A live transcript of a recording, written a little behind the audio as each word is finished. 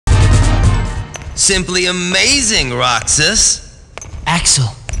Simply amazing, Roxas.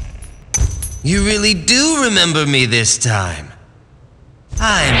 Axel. You really do remember me this time.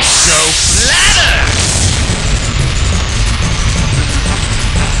 I'm so flattered!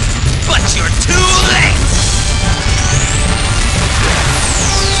 But you're too late!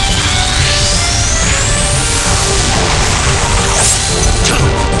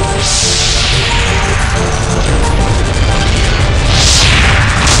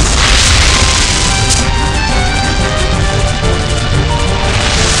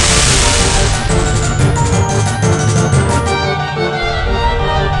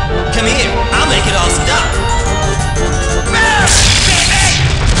 Come here, I'll make it all stop.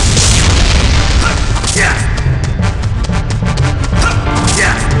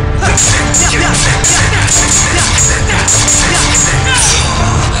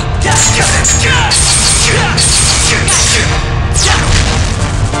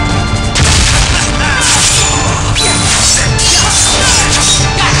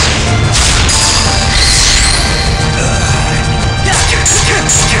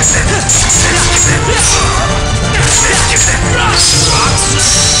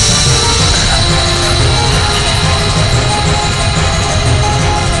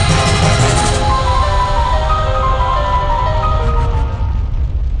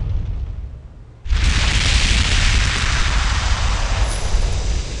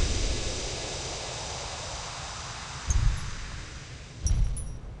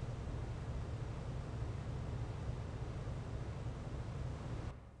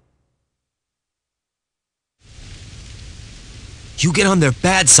 You get on their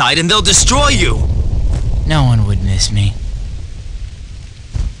bad side and they'll destroy you! No one would miss me.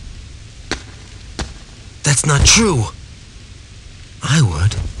 That's not true. I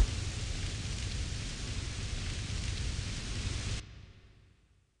would.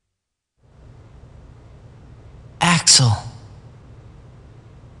 Axel.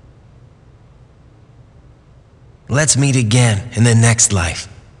 Let's meet again in the next life.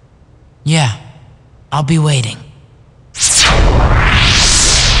 Yeah, I'll be waiting.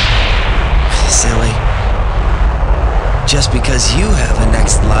 Silly. Just because you have a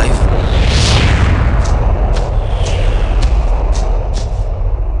next life.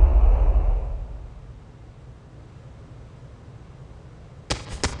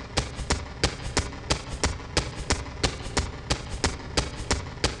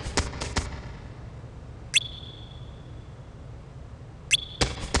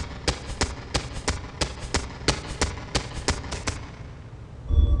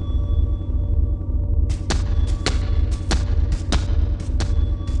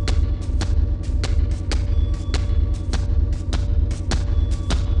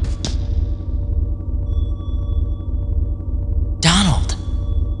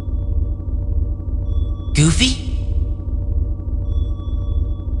 Goofy?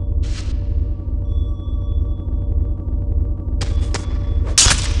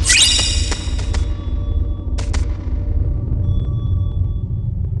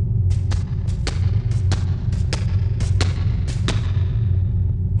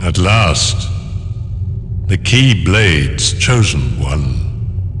 At last, the Keyblades chosen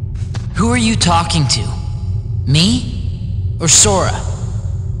one. Who are you talking to? Me? Or Sora?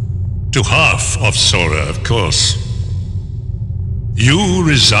 To half of Sora, of course. You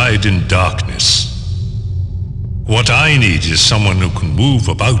reside in darkness. What I need is someone who can move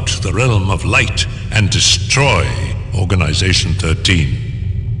about the realm of light and destroy Organization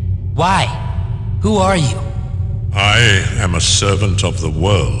 13. Why? Who are you? I am a servant of the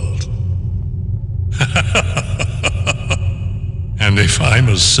world. And if I'm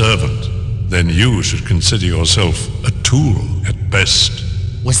a servant, then you should consider yourself a tool at best.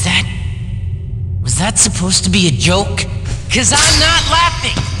 Was that supposed to be a joke? 'Cause I'm not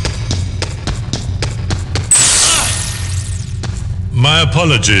laughing! My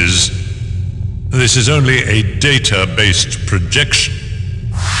apologies. This is only a data-based projection.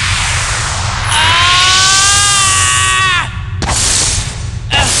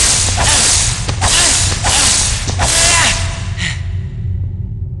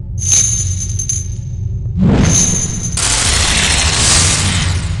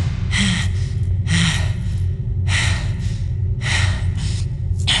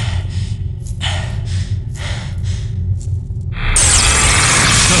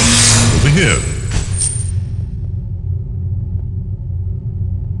 Here.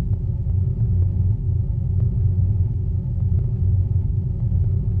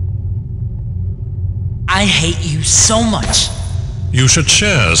 I hate you so much. You should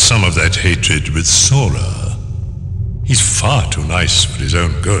share some of that hatred with Sora. He's far too nice for his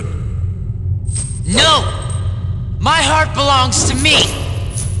own good. No! My heart belongs to me!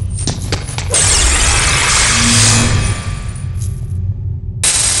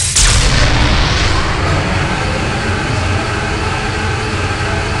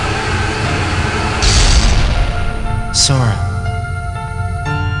 Sora.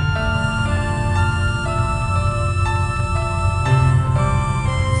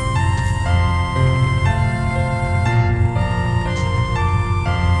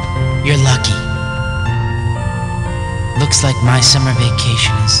 You're lucky. Looks like my summer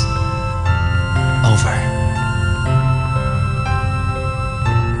vacation is over.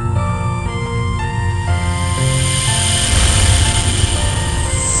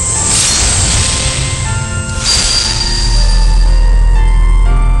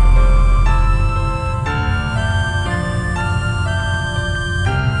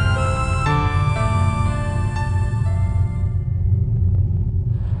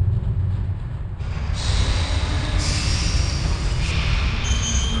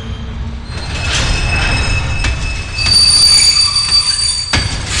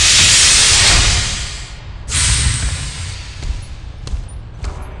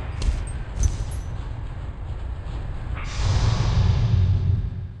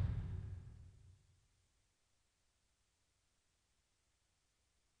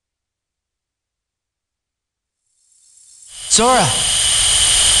 Sora!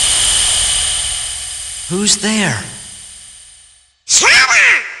 Who's there?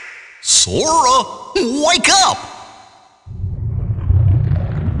 Sora! Sora, wake up!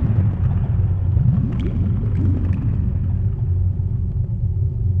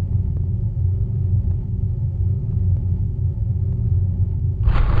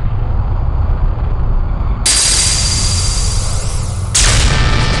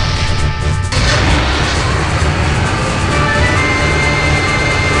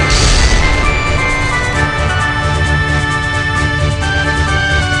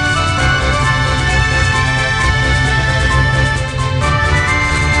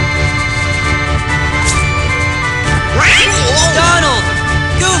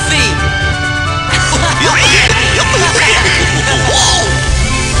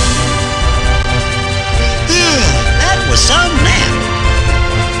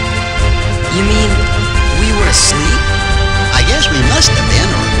 You mean we were asleep? I guess we must have been,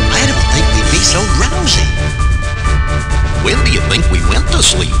 or I don't think we'd be so drowsy. When do you think we went to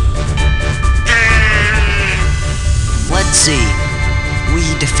sleep? Let's see. We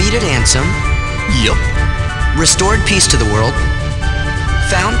defeated Ansem. Yep. Restored peace to the world.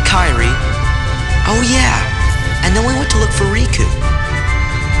 Found Kairi. Oh yeah. And then we went to look for Riku.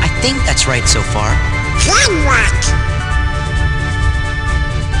 I think that's right so far. Then what?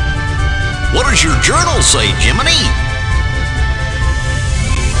 What does your journal say, Jiminy?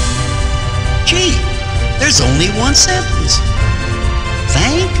 Gee, there's only one sentence.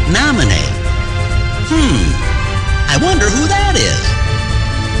 Thank nominee. I wonder who that is.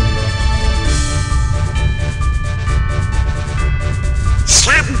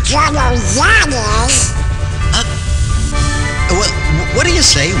 Some journal that is. Well, what do you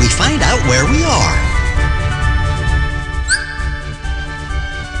say we find out where we are?